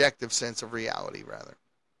 or subjective sense of reality, rather.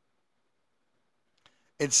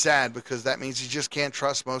 It's sad because that means you just can't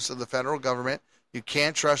trust most of the federal government. You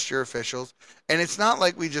can't trust your officials. And it's not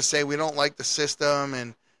like we just say we don't like the system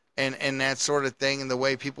and that sort of thing, and the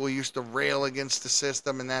way people used to rail against the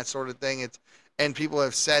system and that sort of thing. And people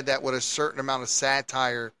have said that with a certain amount of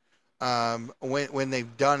satire when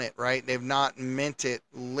they've done it, right? They've not meant it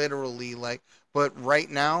literally, but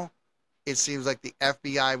right now it seems like the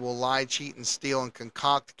FBI will lie, cheat, and steal and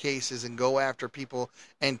concoct cases and go after people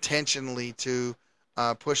intentionally to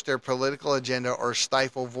push their political agenda or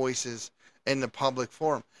stifle voices in the public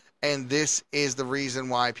forum. And this is the reason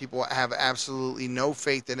why people have absolutely no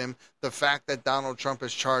faith in him. The fact that Donald Trump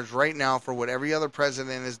is charged right now for what every other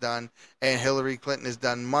president has done, and Hillary Clinton has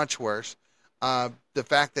done much worse. The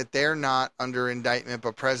fact that they're not under indictment,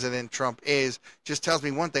 but President Trump is, just tells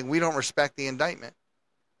me one thing. We don't respect the indictment.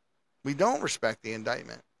 We don't respect the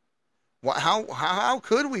indictment. How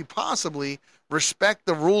could we possibly respect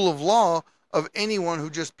the rule of law of anyone who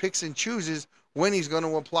just picks and chooses when he's going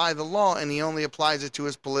to apply the law, and he only applies it to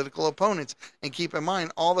his political opponents? And keep in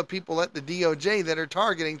mind, all the people at the DOJ that are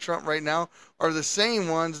targeting Trump right now are the same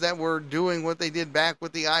ones that were doing what they did back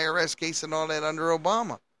with the IRS case and all that under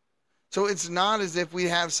Obama. So it's not as if we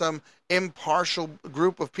have some impartial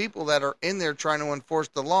group of people that are in there trying to enforce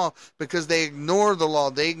the law, because they ignore the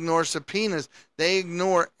law. They ignore subpoenas. They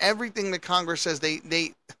ignore everything that Congress says. They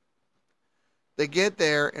get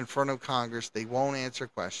there in front of Congress. They won't answer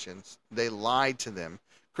questions. They lied to them.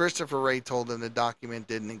 Christopher Wray told them the document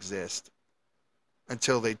didn't exist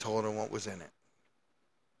until they told him what was in it.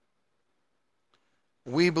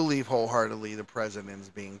 We believe wholeheartedly the president is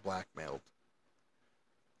being blackmailed,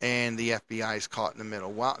 and the FBI is caught in the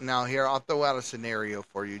middle. Well, now here, I'll throw out a scenario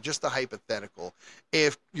for you, just a hypothetical.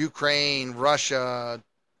 If Ukraine, Russia,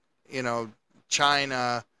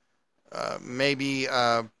 China, maybe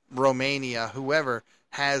Romania, whoever,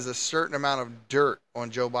 has a certain amount of dirt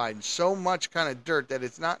on Joe Biden, so much kind of dirt that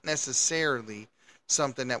it's not necessarily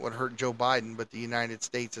something that would hurt Joe Biden, but the United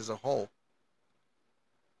States as a whole.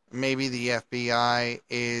 Maybe the FBI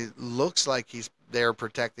looks like they're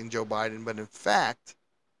protecting Joe Biden, but in fact,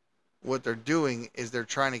 what they're doing is they're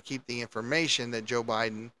trying to keep the information that Joe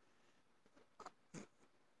Biden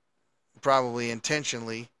probably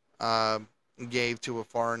intentionally gave to a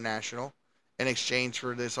foreign national in exchange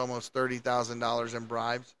for this almost $30,000 in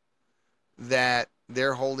bribes that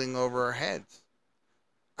they're holding over our heads.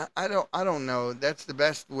 I don't know. That's the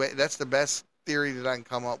best way. That's the best theory that I can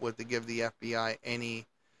come up with to give the FBI any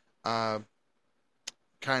kind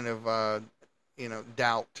of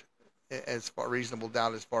doubt, reasonable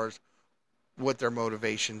doubt as far as what their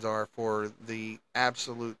motivations are for the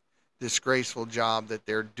absolute disgraceful job that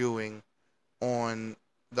they're doing on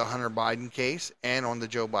the Hunter Biden case and on the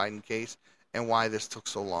Joe Biden case, and why this took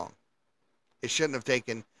so long. It shouldn't have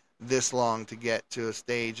taken this long to get to a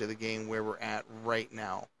stage of the game where we're at right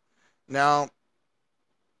now. Now,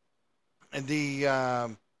 let's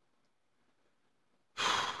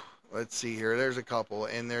see here. There's a couple,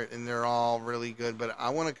 and they're all really good, but I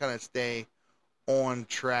want to kind of stay on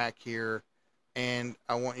track here, and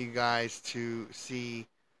I want you guys to see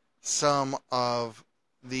some of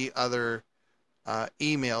the other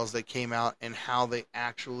emails that came out and how they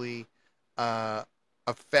actually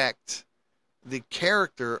affect the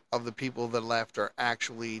character of the people that left are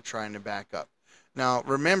actually trying to back up. Now,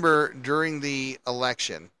 remember, during the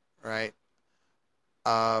election, right,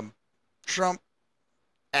 Trump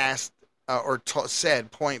asked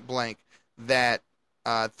said point blank that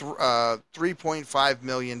 $3.5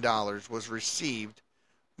 million was received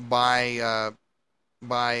by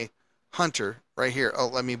Hunter right here. Oh,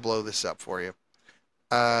 let me blow this up for you.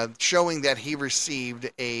 showing that he received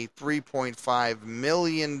a $3.5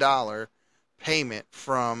 million payment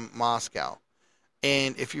from Moscow.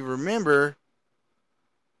 And if you remember,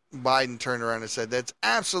 Biden turned around and said, that's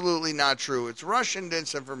absolutely not true. It's Russian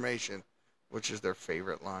disinformation, which is their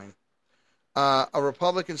favorite line. A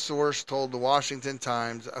Republican source told the Washington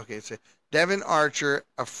Times, so Devin Archer,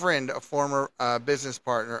 a former business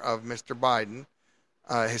partner of Mr. Biden,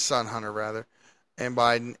 his son Hunter rather, and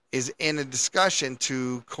Biden, is in a discussion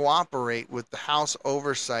to cooperate with the House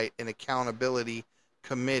Oversight and Accountability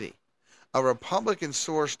Committee. A Republican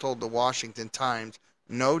source told the Washington Times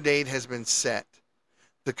no date has been set.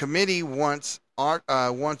 The committee wants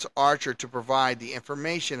Archer to provide the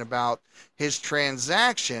information about his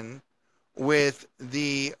transaction with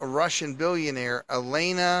the Russian billionaire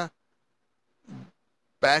Elena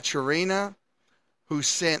Bacharina, who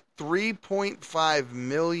sent $3.5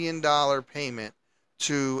 million payment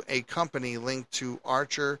to a company linked to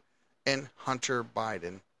Archer and Hunter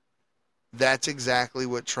Biden. That's exactly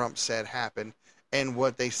what Trump said happened and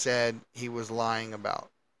what they said he was lying about.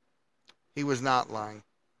 He was not lying.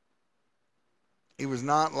 He was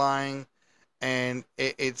not lying, and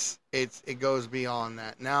it goes beyond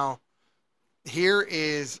that. Now, here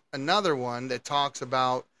is another one that talks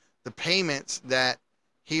about the payments that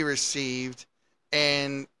he received,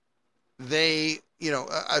 and they,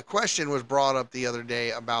 a question was brought up the other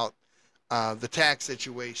day about the tax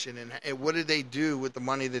situation and what did they do with the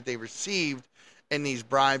money that they received in these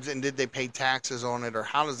bribes, and did they pay taxes on it, or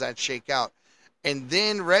how does that shake out? And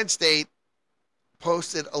then Red State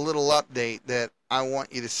posted a little update that I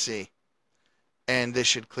want you to see, and this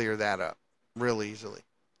should clear that up real easily.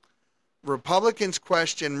 Republicans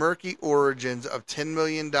question murky origins of $10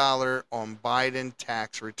 million on Biden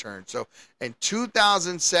tax return. So in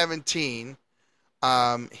 2017,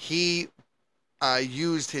 he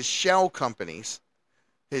used his shell companies,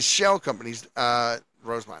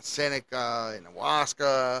 Rosemont Seneca and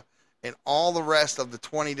Ayahuasca and all the rest of the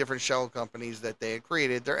 20 different shell companies that they had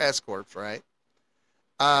created, they're S corps, right?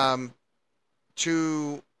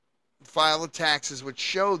 To file the taxes, which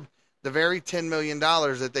showed the very $10 million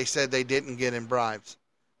that they said they didn't get in bribes.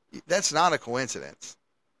 That's not a coincidence.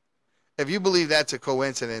 If you believe that's a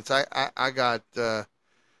coincidence, I got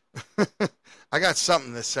I got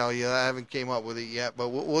something to sell you. I haven't came up with it yet, but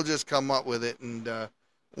we'll just come up with it, and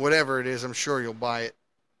whatever it is, I'm sure you'll buy it.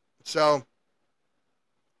 So,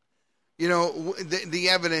 the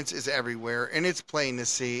evidence is everywhere, and it's plain to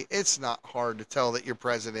see. It's not hard to tell that your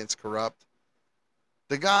president's corrupt.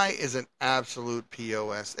 The guy is an absolute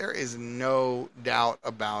POS. There is no doubt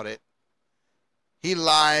about it. He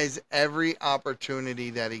lies every opportunity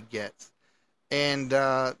that he gets. And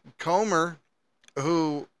Comer,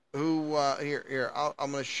 I'm going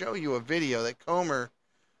to show you a video that Comer,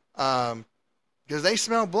 because they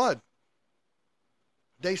smell blood.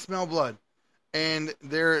 They smell blood. And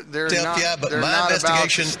they're not. Yeah, but they're my not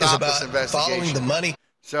investigation is about following the money.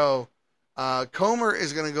 So Comer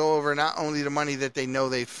is going to go over not only the money that they know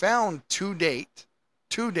they found to date,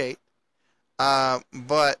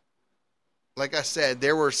 but like I said,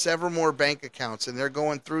 there were several more bank accounts, and they're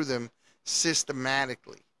going through them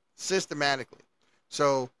systematically.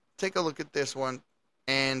 So take a look at this one,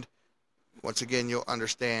 and once again, you'll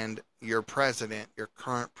understand your president, your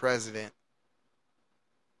current president,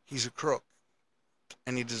 he's a crook,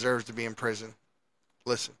 and he deserves to be in prison.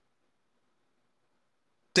 Listen.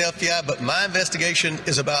 Yeah, but my investigation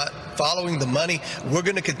is about following the money. We're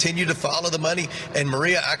going to continue to follow the money. And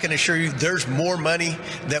Maria, I can assure you there's more money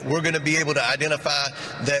that we're going to be able to identify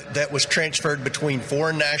that was transferred between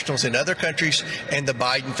foreign nationals in other countries and the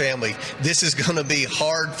Biden family. This is going to be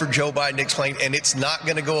hard for Joe Biden to explain, and it's not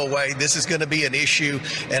going to go away. This is going to be an issue.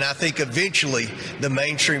 And I think eventually the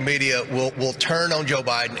mainstream media will turn on Joe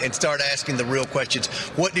Biden and start asking the real questions.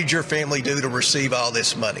 What did your family do to receive all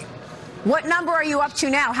this money? What number are you up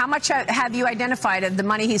to now? How much have you identified of the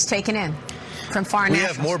money he's taken in from foreign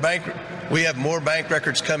nationals? We have more bank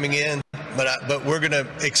records coming in, but we're going to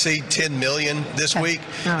exceed 10 million this week,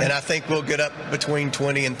 right. And I think we'll get up between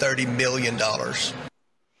 20 and 30 million dollars.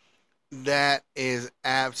 That is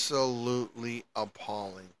absolutely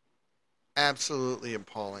appalling. Absolutely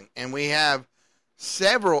appalling. And we have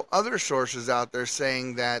several other sources out there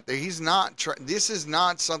saying that he's not. This is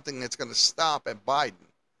not something that's going to stop at Biden.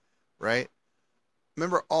 Right?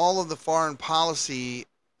 Remember all of the foreign policy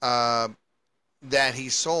that he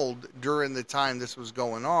sold during the time this was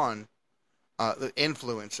going on, the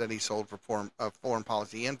influence that he sold for foreign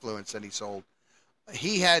policy influence that he sold.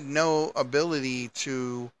 He had no ability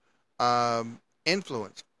to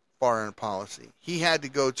influence foreign policy. He had to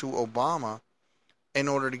go to Obama in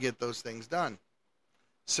order to get those things done.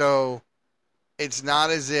 So it's not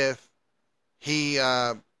as if he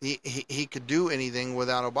could do anything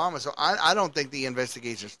without Obama. So I don't think the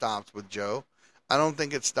investigation stops with Joe. I don't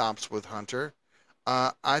think it stops with Hunter.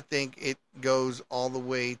 I think it goes all the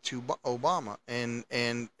way to Obama and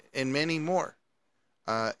many more.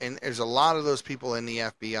 And there's a lot of those people in the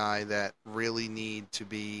FBI that really need to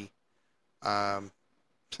be,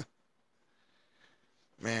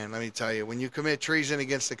 man, let me tell you, when you commit treason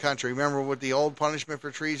against the country, remember what the old punishment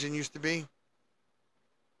for treason used to be?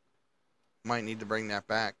 Might need to bring that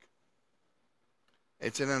back.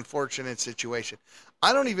 It's an unfortunate situation.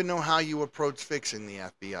 I don't even know how you approach fixing the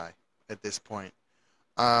FBI at this point.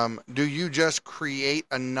 Do you just create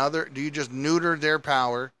another, do you just neuter their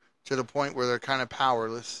power to the point where they're kind of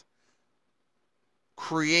powerless?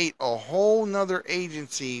 Create a whole nother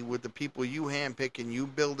agency with the people you handpick and you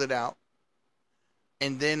build it out.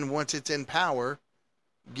 And then once it's in power,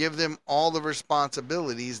 give them all the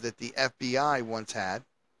responsibilities that the FBI once had,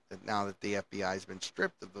 now that the FBI has been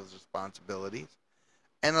stripped of those responsibilities,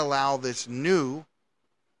 and allow this new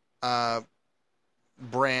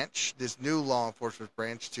branch, this new law enforcement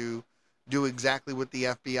branch, to do exactly what the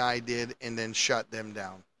FBI did and then shut them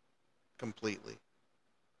down completely.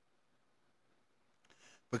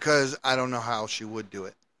 Because I don't know how she would do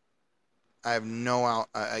it. I have no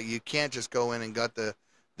you can't just go in and gut the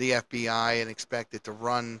FBI and expect it to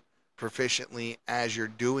run proficiently as you're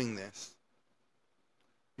doing this.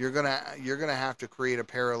 You're gonna have to create a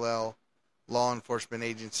parallel law enforcement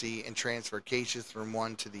agency and transfer cases from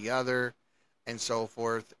one to the other, and so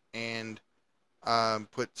forth, and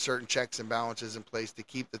put certain checks and balances in place to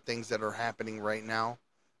keep the things that are happening right now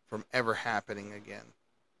from ever happening again.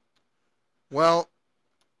 Well,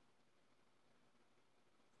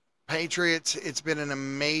 Patriots, it's been an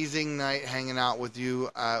amazing night hanging out with you.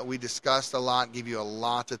 We discussed a lot, gave you a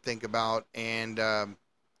lot to think about, and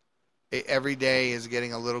every day is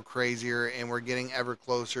getting a little crazier, and we're getting ever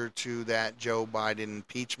closer to that Joe Biden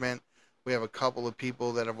impeachment. We have a couple of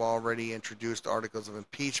people that have already introduced articles of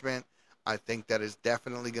impeachment. I think that is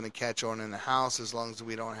definitely going to catch on in the House as long as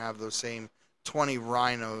we don't have those same 20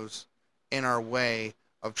 rhinos in our way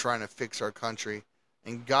of trying to fix our country.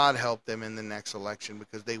 And God help them in the next election,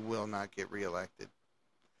 because they will not get reelected.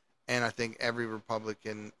 And I think every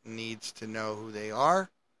Republican needs to know who they are.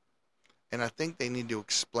 And I think they need to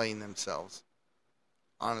explain themselves.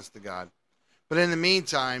 Honest to God. But in the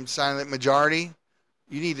meantime, silent majority,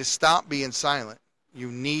 you need to stop being silent. You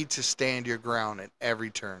need to stand your ground at every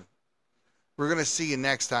turn. We're going to see you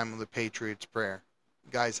next time on the Patriots Prayer.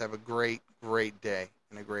 You guys have a great, great day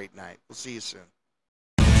and a great night. We'll see you soon.